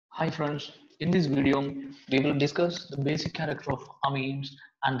Hi friends, in this video we will discuss the basic character of amines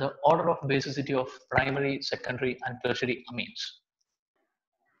and the order of basicity of primary, secondary and tertiary amines.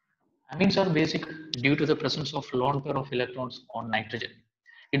 Amines are basic due to the presence of lone pair of electrons on nitrogen.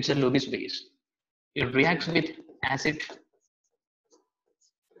 It's a Lewis base. It reacts with acid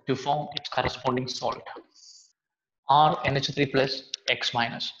to form its corresponding salt, RNH3 plus X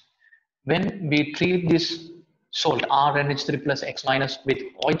minus. When we treat this salt RNH3 plus X minus with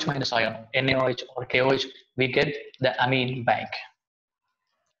OH minus ion, NaOH or KOH, we get the amine bank.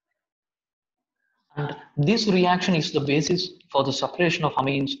 And this reaction is the basis for the separation of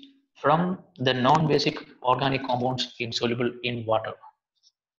amines from the non-basic organic compounds insoluble in water.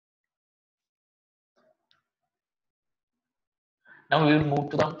 Now we will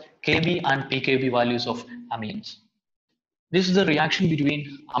move to the Kb and Pkb values of amines. This is the reaction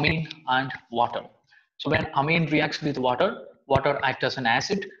between amine and water. So when amine reacts with water, water acts as an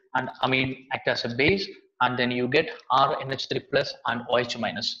acid and amine acts as a base, and then you get RNH3 plus and OH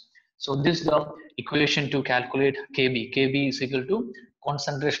minus. So this is the equation to calculate Kb. Kb is equal to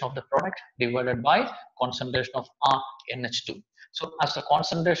concentration of the product divided by concentration of RNH2. So as the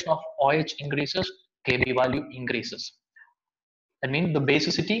concentration of OH increases, Kb value increases. That means the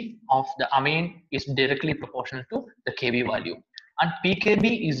basicity of the amine is directly proportional to the Kb value, and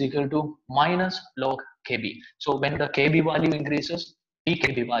Pkb is equal to minus log Kb. So when the Kb value increases,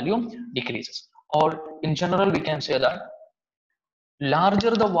 Pkb value decreases. Or in general, we can say that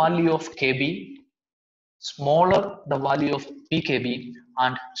larger the value of Kb, smaller the value of Pkb,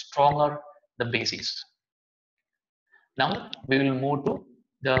 and stronger the basis. Now we will move to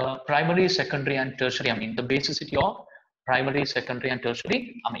the primary, secondary, and tertiary amine, the basicity of primary, secondary, and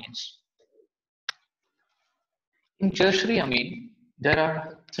tertiary amines. In tertiary amine, there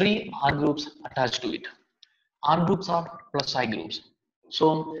are three R groups attached to it. R groups are plus I groups.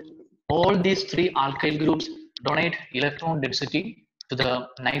 So all these three alkyl groups donate electron density to the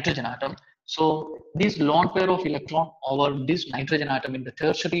nitrogen atom. So this lone pair of electron over this nitrogen atom in the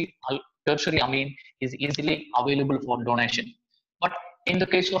tertiary amine is easily available for donation. But in the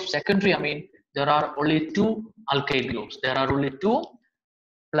case of secondary amine, there are only two alkyl groups. There are only two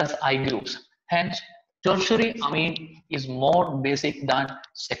plus I groups. Hence, tertiary amine is more basic than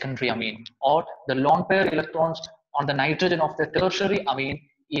secondary amine, or the lone pair electrons on the nitrogen of the tertiary amine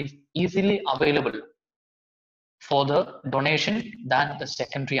is easily available for the donation than the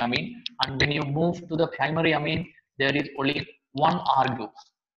secondary amine. And when you move to the primary amine, there is only one R group,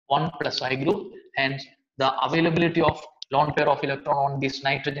 one plus I group. Hence, the availability of lone pair of electron on this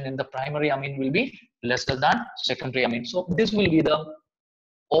nitrogen in the primary amine will be lesser than secondary amine. So this will be the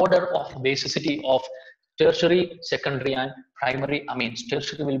order of basicity of tertiary, secondary, and primary amines.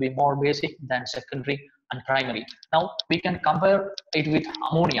 Tertiary will be more basic than secondary and primary. Now we can compare it with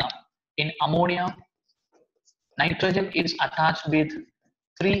ammonia. In ammonia, nitrogen is attached with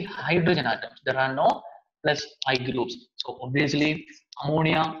three hydrogen atoms. There are no plus I groups. So obviously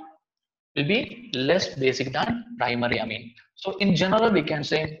ammonia will be less basic than primary amine. So in general, we can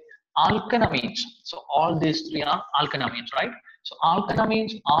say alkanamines. So all these three are alkanamines, right? So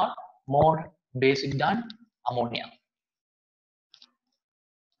alkanamines are more basic than ammonia.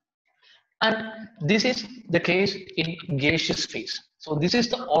 And this is the case in gaseous phase. So this is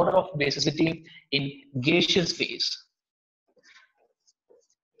the order of basicity in gaseous phase.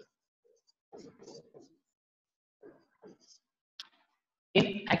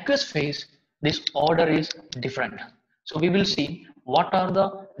 In aqueous phase, this order is different. So we will see what are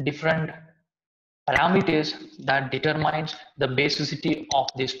the different parameters that determines the basicity of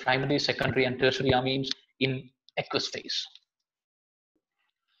this primary, secondary, and tertiary amines in aqueous phase.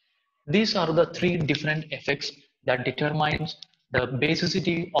 These are the three different effects that determines the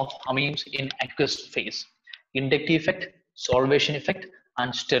basicity of amines in aqueous phase: inductive effect, solvation effect,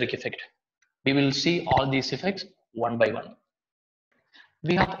 and steric effect. We will see all these effects one by one.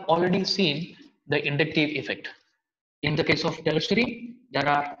 We have already seen the inductive effect. In the case of tertiary, there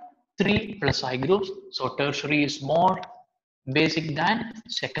are three plus I groups. So tertiary is more basic than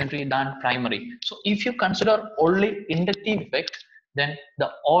secondary than primary. So if you consider only inductive effect, then the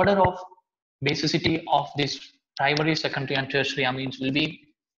order of basicity of this primary, secondary, and tertiary amines will be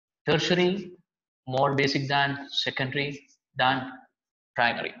tertiary more basic than secondary than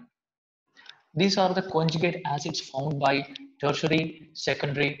primary. These are the conjugate acids found by tertiary,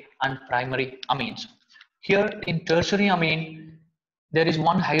 secondary, and primary amines. Here in tertiary amine, there is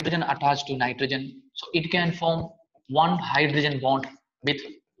one hydrogen attached to nitrogen, so it can form one hydrogen bond with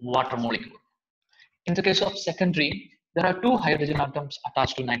water molecule. In the case of secondary, there are two hydrogen atoms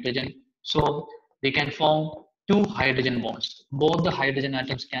attached to nitrogen, so they can form two hydrogen bonds. Both the hydrogen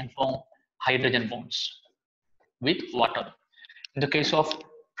atoms can form hydrogen bonds with water. In the case of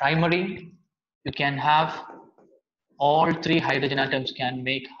primary, you can have all three hydrogen atoms can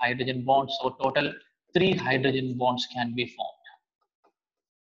make hydrogen bonds, so total three hydrogen bonds can be formed.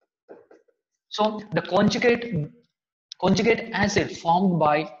 So the conjugate acid formed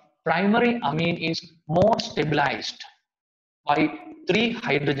by primary amine is more stabilized by three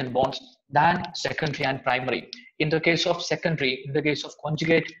hydrogen bonds than secondary and primary. In the case of secondary, in the case of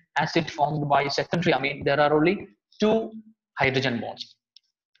conjugate acid formed by secondary amine, there are only two hydrogen bonds.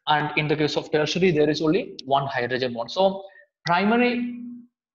 And in the case of tertiary, there is only one hydrogen bond. So primary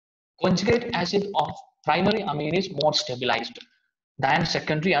conjugate acid of primary amine is more stabilized than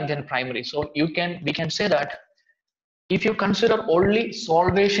secondary and then primary. So we can say that if you consider only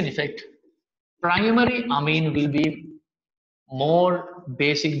solvation effect, primary amine will be more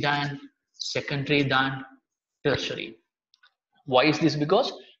basic than secondary than tertiary. Why is this?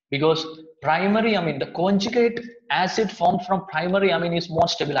 Because primary amine, the conjugate acid formed from primary amine is more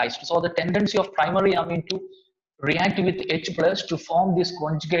stabilized. So the tendency of primary amine to react with H plus to form this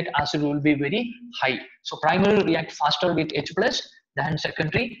conjugate acid will be very high. So primary react faster with H plus than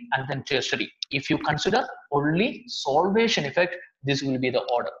secondary and then tertiary. If you consider only solvation effect, this will be the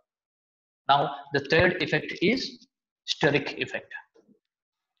order. Now the third effect is steric effect.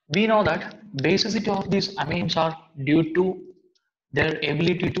 We know that basicity of these amines are due to their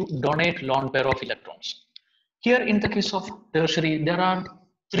ability to donate lone pair of electrons. Here in the case of tertiary, there are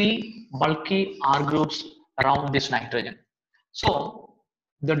three bulky R groups around this nitrogen. So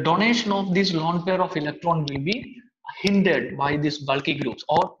the donation of this lone pair of electron will be hindered by these bulky groups,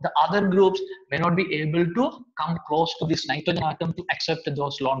 or the other groups may not be able to come close to this nitrogen atom to accept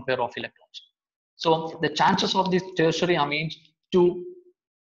those lone pair of electrons. So the chances of these tertiary amines to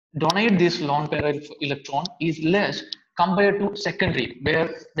donate this lone pair of electron is less compared to secondary,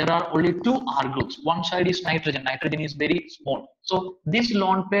 where there are only two R groups. One side is nitrogen. Nitrogen is very small. So this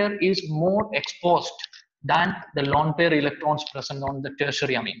lone pair is more exposed than the lone pair electrons present on the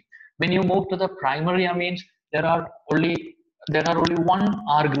tertiary amine. When you move to the primary amines, there are only one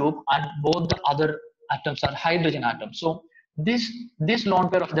R group and both the other atoms are hydrogen atoms. So this lone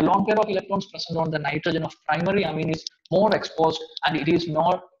pair of electrons present on the nitrogen of primary amine is more exposed, and it is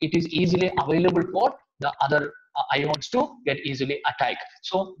easily available for the other ions to get easily attacked.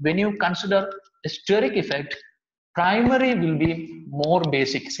 So when you consider the steric effect, primary will be more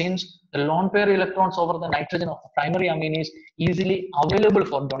basic, since the lone pair electrons over the nitrogen of the primary amine is easily available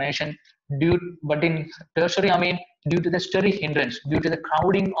for donation, but in tertiary amine, due to the steric hindrance, due to the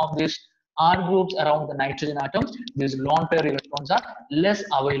crowding of these R groups around the nitrogen atoms, these lone pair electrons are less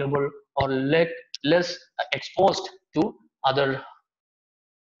available or less exposed to other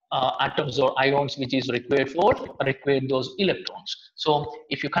atoms or ions which is required those electrons. So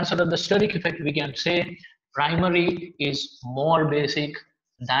if you consider the steric effect, we can say primary is more basic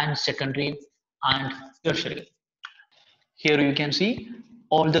than secondary and tertiary. Here you can see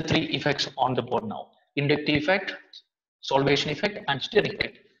all the three effects on the board now: inductive effect, solvation effect, and steric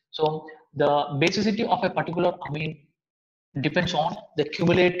effect. So the basicity of a particular amine depends on the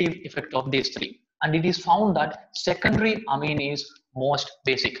cumulative effect of these three, and it is found that secondary amine is most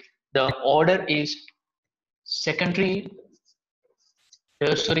basic. The order is secondary,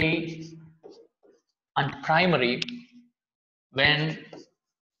 tertiary, and primary when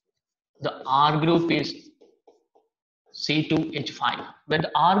the R group is C2H5. When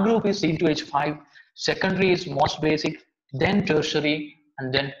the R group is C2H5, secondary is most basic, then tertiary,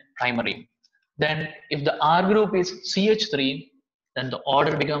 and then primary. Then if the R group is CH3, then the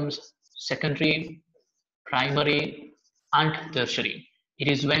order becomes secondary, primary, and tertiary. It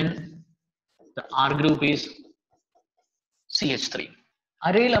is when the R group is CH3.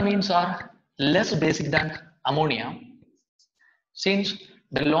 Aryl amines are less basic than ammonia, since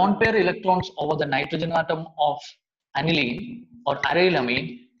the lone pair electrons over the nitrogen atom of aniline or aryl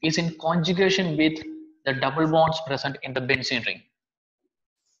amine is in conjugation with the double bonds present in the benzene ring.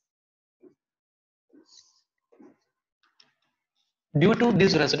 Due to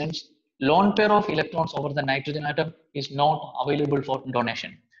this resonance, lone pair of electrons over the nitrogen atom is not available for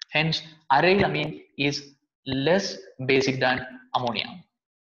donation. Hence, aryl amine is less basic than ammonia.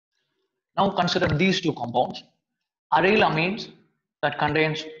 Now consider these two compounds. Aryl amines that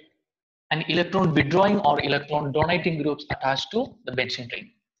contains an electron withdrawing or electron donating groups attached to the benzene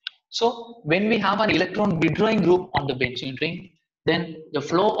ring. So when we have an electron withdrawing group on the benzene ring, then the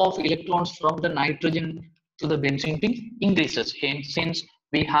flow of electrons from the nitrogen to the benzene ring increases, hence since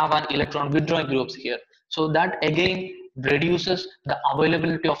we have an electron withdrawing groups here. So that again reduces the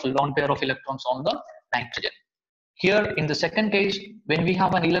availability of lone pair of electrons on the nitrogen. Here in the second case, when we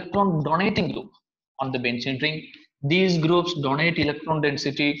have an electron donating group on the benzene ring, these groups donate electron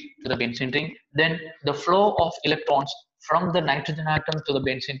density to the benzene ring, then the flow of electrons from the nitrogen atom to the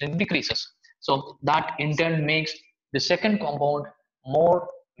benzene ring decreases. So that in turn makes the second compound more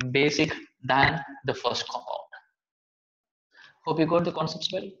basic than the first compound. Hope you got the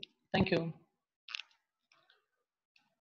concepts well. Thank you.